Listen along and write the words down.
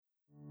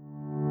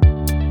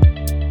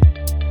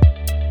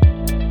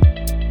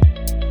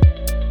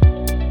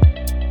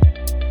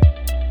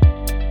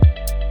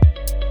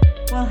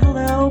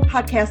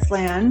podcast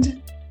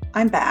land.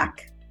 I'm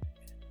back.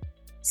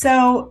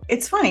 So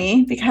it's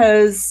funny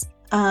because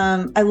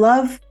I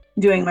love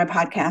doing my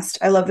podcast.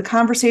 I love the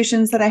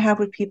conversations that I have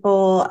with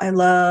people. I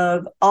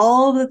love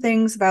all the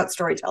things about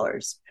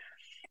storytellers.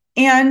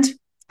 And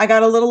I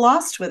got a little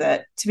lost with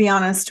it, to be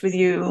honest with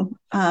you,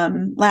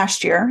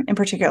 last year in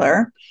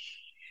particular.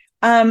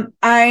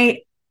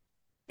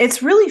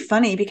 It's really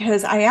funny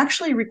because I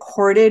actually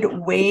recorded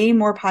way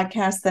more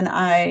podcasts than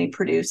I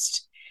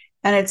produced.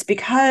 And it's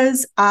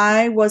because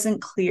I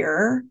wasn't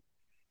clear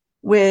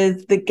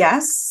with the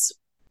guests,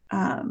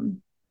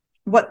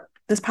 what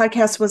this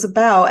podcast was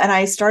about. And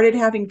I started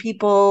having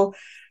people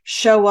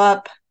show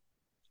up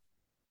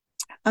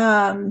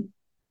trying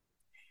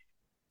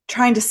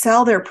to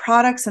sell their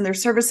products and their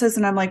services.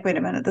 And I'm like, wait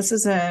a minute, this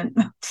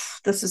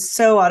is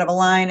so out of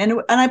line.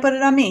 And I put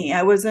it on me.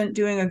 I wasn't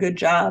doing a good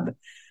job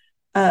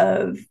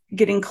of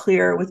getting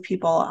clear with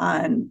people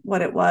on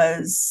what it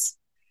was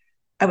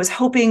I was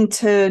hoping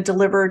to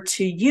deliver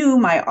to you,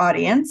 my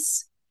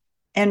audience,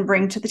 and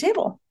bring to the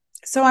table.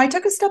 So I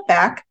took a step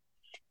back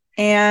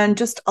and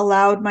just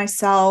allowed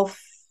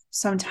myself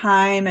some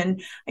time.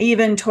 And I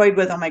even toyed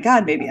with, oh my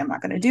God, maybe I'm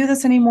not going to do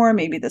this anymore.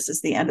 Maybe this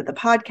is the end of the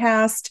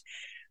podcast.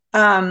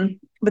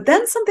 But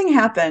then something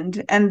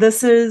happened, and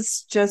this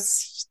is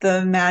just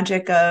the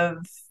magic of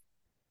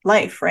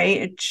life,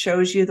 right? It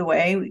shows you the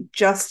way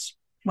just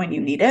when you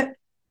need it.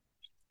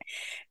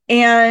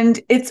 And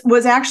it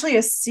was actually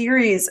a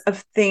series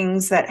of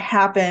things that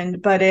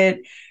happened, but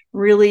it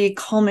really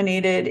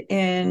culminated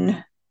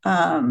in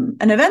an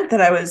event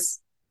that I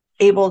was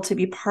able to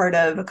be part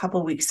of a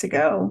couple of weeks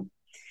ago.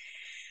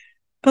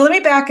 But let me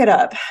back it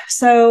up.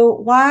 So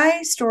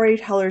why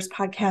Storytellers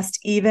Podcast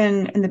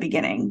even in the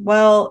beginning?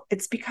 Well,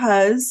 it's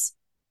because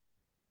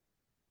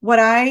what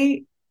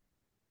I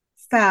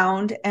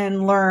found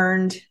and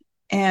learned,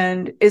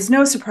 and is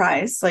no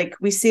surprise, like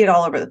we see it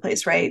all over the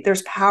place, right?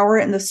 There's power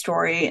in the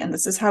story, and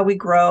this is how we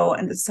grow,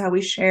 and this is how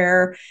we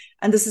share,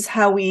 and this is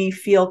how we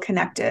feel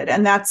connected.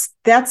 And that's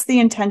the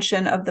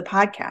intention of the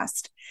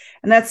podcast.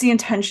 And that's the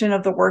intention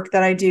of the work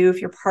that I do.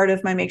 If you're part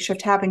of my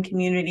Makeshift Happen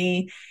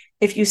community,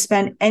 if you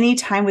spend any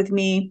time with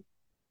me,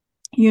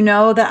 you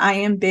know that I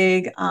am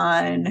big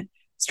on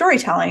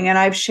storytelling, and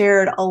I've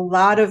shared a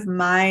lot of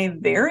my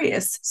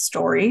various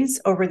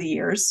stories over the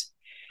years.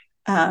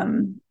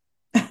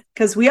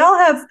 Because we all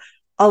have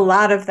a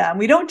lot of them.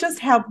 We don't just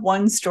have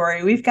one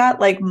story. We've got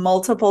like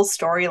multiple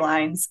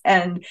storylines,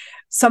 and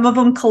some of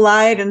them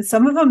collide and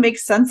some of them make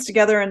sense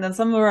together. And then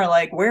some of them are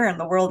like, where in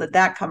the world did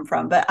that come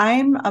from? But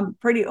I'm a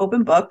pretty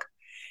open book.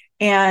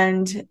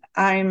 And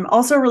I'm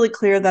also really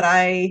clear that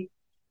I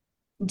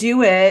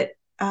do it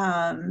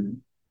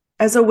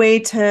as a way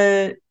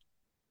to,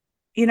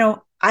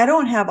 I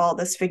don't have all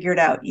this figured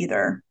out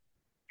either.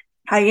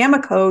 I am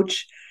a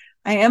coach.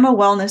 I am a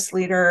wellness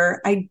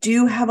leader. I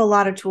do have a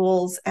lot of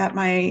tools at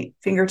my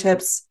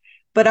fingertips,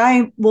 but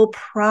I will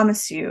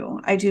promise you,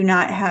 I do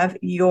not have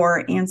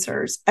your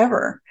answers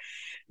ever.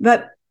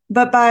 But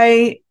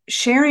by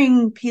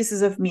sharing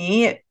pieces of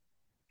me,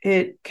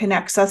 it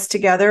connects us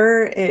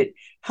together. It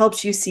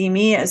helps you see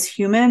me as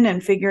human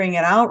and figuring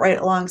it out right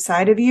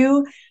alongside of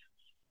you.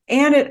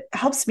 And it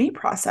helps me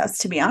process,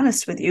 to be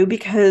honest with you,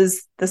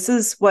 because this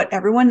is what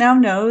everyone now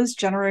knows: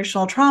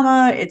 generational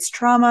trauma.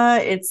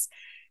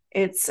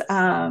 It's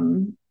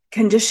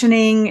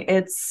conditioning,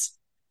 it's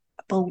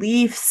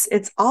beliefs,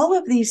 it's all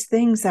of these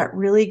things that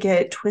really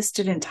get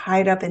twisted and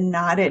tied up and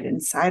knotted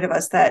inside of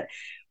us that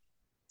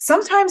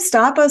sometimes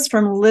stop us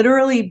from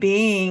literally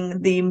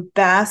being the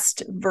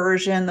best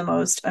version, the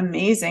most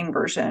amazing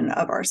version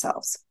of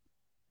ourselves.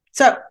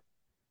 So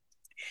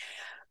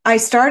I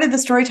started the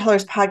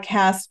Storytellers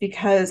Podcast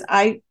because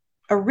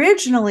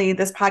originally,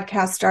 this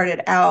podcast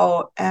started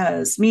out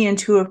as me and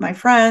two of my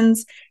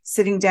friends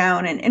sitting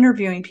down and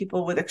interviewing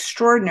people with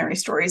extraordinary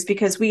stories,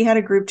 because we had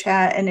a group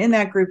chat, and in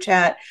that group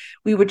chat,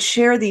 we would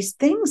share these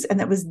things,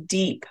 and it was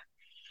deep.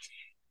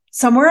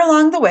 Somewhere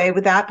along the way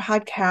with that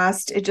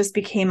podcast, it just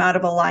became out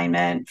of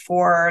alignment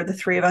for the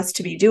three of us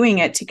to be doing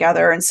it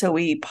together. And so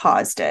we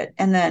paused it.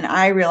 And then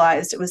I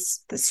realized it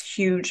was this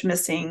huge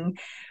missing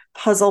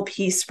puzzle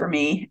piece for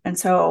me. And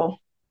so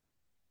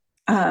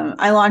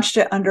I launched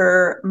it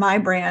under my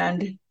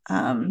brand,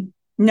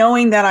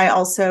 knowing that I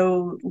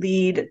also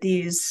lead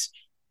these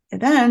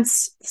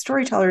events,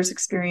 storytellers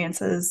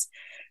experiences,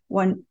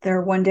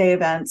 they're one-day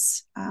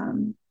events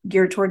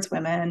geared towards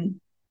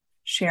women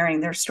sharing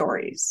their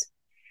stories.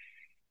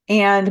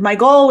 And my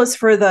goal was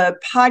for the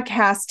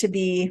podcast to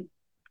be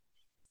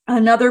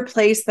another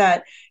place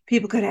that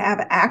people could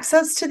have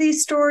access to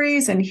these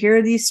stories and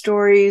hear these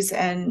stories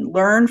and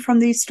learn from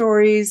these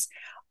stories,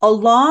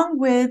 along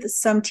with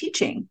some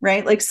teaching,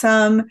 right? Like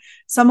some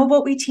of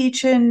what we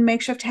teach in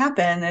Makeshift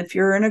Happen, if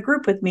you're in a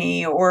group with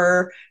me,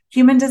 or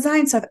human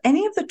design stuff,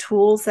 any of the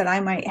tools that I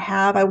might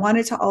have, I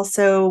wanted to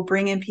also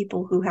bring in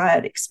people who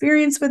had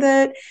experience with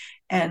it,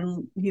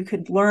 and you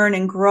could learn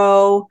and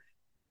grow,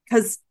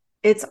 because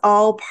it's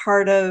all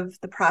part of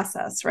the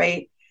process,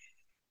 right?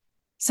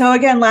 So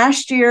again,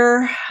 last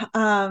year,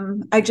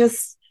 I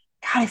just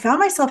God, I found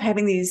myself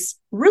having these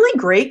really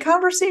great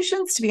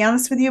conversations, to be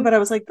honest with you, but I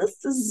was like,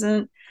 this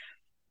isn't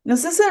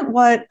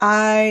what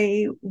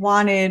I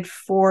wanted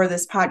for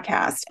this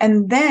podcast.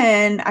 And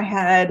then I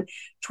had,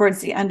 towards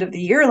the end of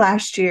the year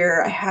last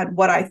year, I had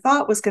what I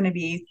thought was going to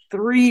be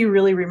 3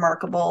 really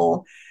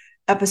remarkable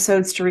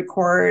episodes to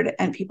record,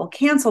 and people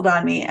canceled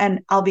on me. And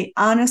I'll be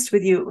honest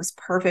with you, it was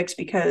perfect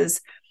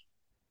because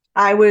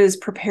I was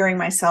preparing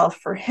myself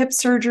for hip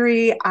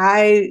surgery.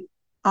 I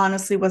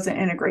honestly wasn't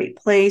in a great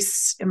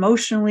place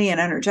emotionally and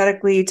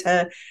energetically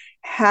to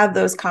have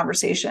those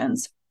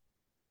conversations.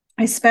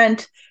 I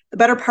spent the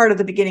better part of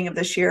the beginning of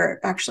this year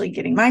actually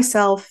getting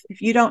myself,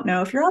 if you don't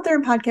know, if you're out there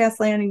in podcast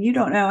land and you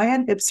don't know, I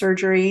had hip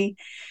surgery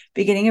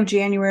beginning of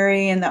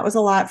January, and that was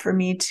a lot for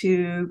me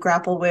to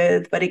grapple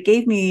with, but it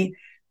gave me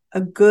a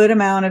good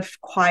amount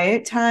of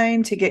quiet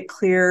time to get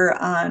clear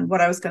on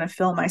what I was going to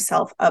fill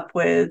myself up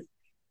with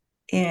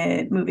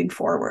in moving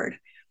forward.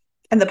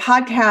 And the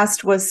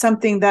podcast was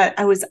something that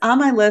I was on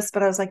my list,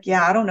 but I was like,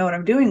 yeah, I don't know what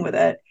I'm doing with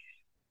it.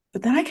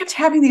 But then I kept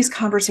having these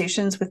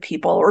conversations with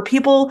people, or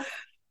people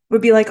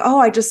would be like, oh,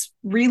 I just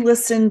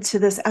re-listened to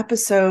this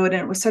episode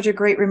and it was such a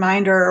great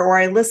reminder, or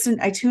I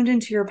tuned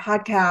into your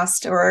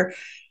podcast, or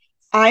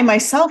I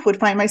myself would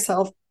find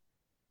myself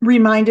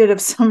reminded of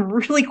some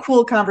really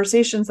cool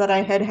conversations that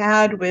I had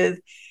had with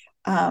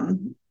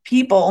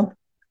people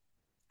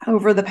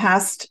over the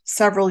past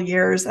several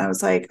years. I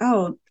was like,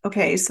 oh,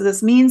 okay, so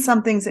this means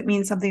some things, it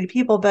means something to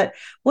people, but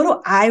what do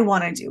I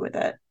want to do with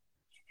it?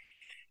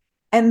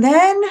 And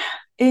then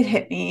it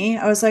hit me.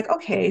 I was like,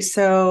 okay,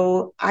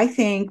 so I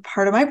think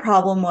part of my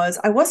problem was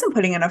I wasn't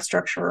putting enough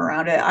structure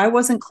around it. I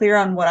wasn't clear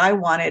on what I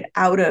wanted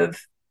out of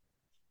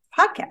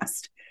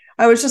podcast.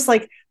 I was just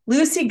like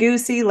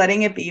loosey-goosey,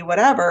 letting it be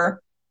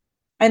whatever.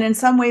 And in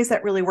some ways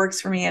that really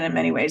works for me. And in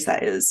many ways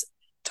that is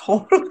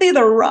totally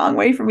the wrong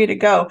way for me to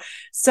go.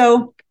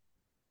 So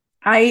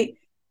I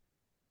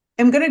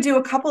am going to do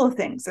a couple of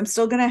things. I'm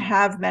still going to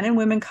have men and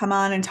women come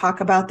on and talk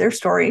about their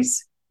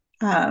stories.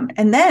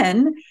 And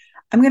then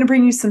I'm going to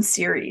bring you some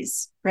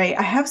series, right?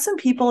 I have some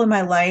people in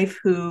my life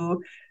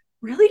who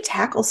really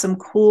tackle some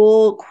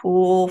cool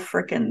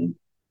freaking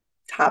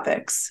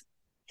topics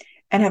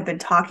and have been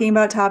talking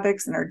about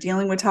topics and are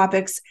dealing with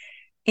topics.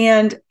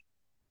 And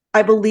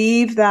I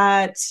believe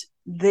that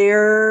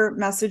their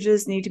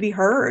messages need to be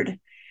heard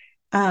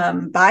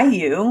by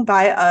you,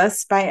 by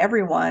us, by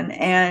everyone.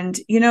 And,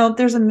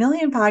 there's a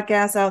million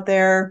podcasts out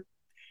there.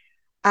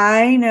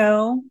 I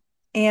know.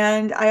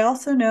 And I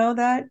also know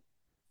that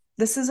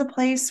this is a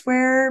place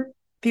where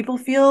people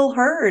feel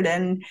heard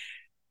and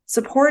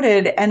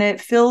supported, and it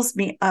fills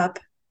me up.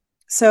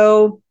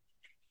 So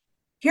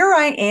here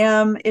I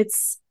am.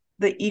 It's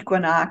the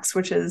equinox,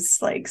 which is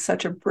like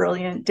such a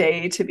brilliant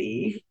day to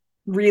be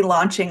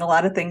relaunching a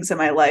lot of things in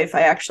my life.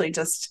 I actually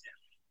just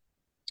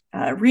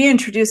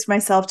reintroduced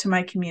myself to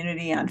my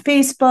community on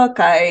Facebook.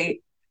 I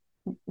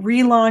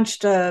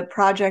relaunched a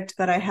project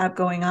that I have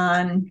going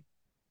on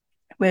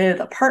with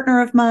a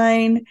partner of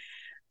mine.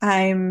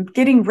 I'm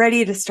getting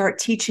ready to start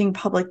teaching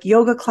public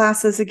yoga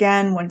classes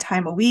again, 1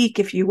 time a week.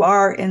 If you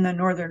are in the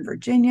Northern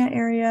Virginia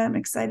area, I'm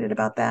excited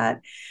about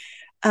that.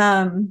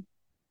 And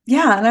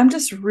I'm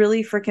just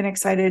really freaking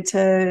excited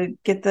to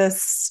get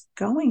this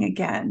going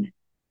again.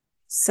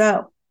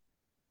 So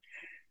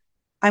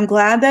I'm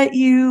glad that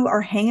you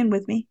are hanging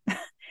with me,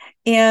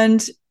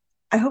 and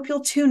I hope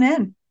you'll tune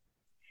in.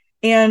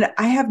 And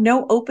I have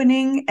no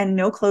opening and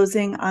no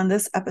closing on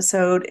this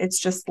episode. It's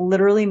just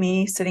literally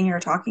me sitting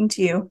here talking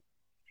to you.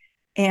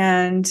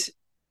 And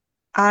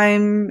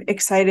I'm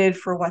excited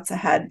for what's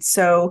ahead.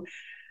 So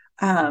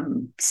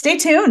stay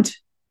tuned.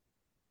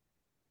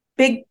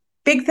 Big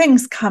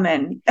things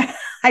coming.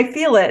 I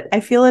feel it. I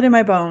feel it in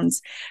my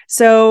bones.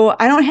 So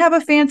I don't have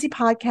a fancy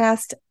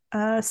podcast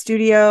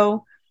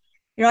studio.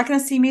 You're not going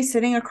to see me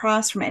sitting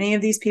across from any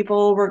of these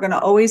people. We're going to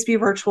always be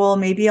virtual.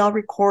 Maybe I'll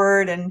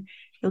record and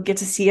you'll get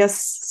to see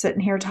us sitting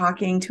here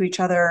talking to each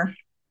other.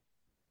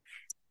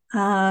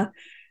 But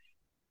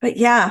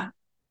yeah,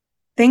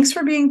 thanks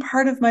for being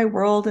part of my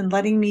world and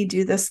letting me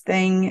do this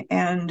thing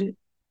and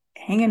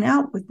hanging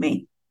out with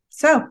me.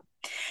 So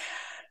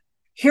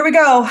here we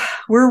go.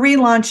 We're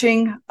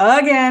relaunching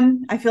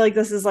again. I feel like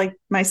this is like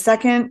my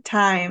second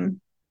time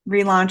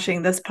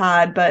relaunching this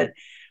pod, but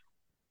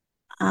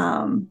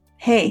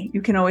hey,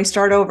 you can always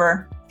start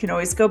over. You can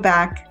always go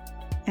back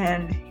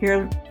and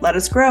here, let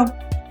us grow.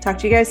 Talk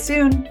to you guys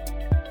soon.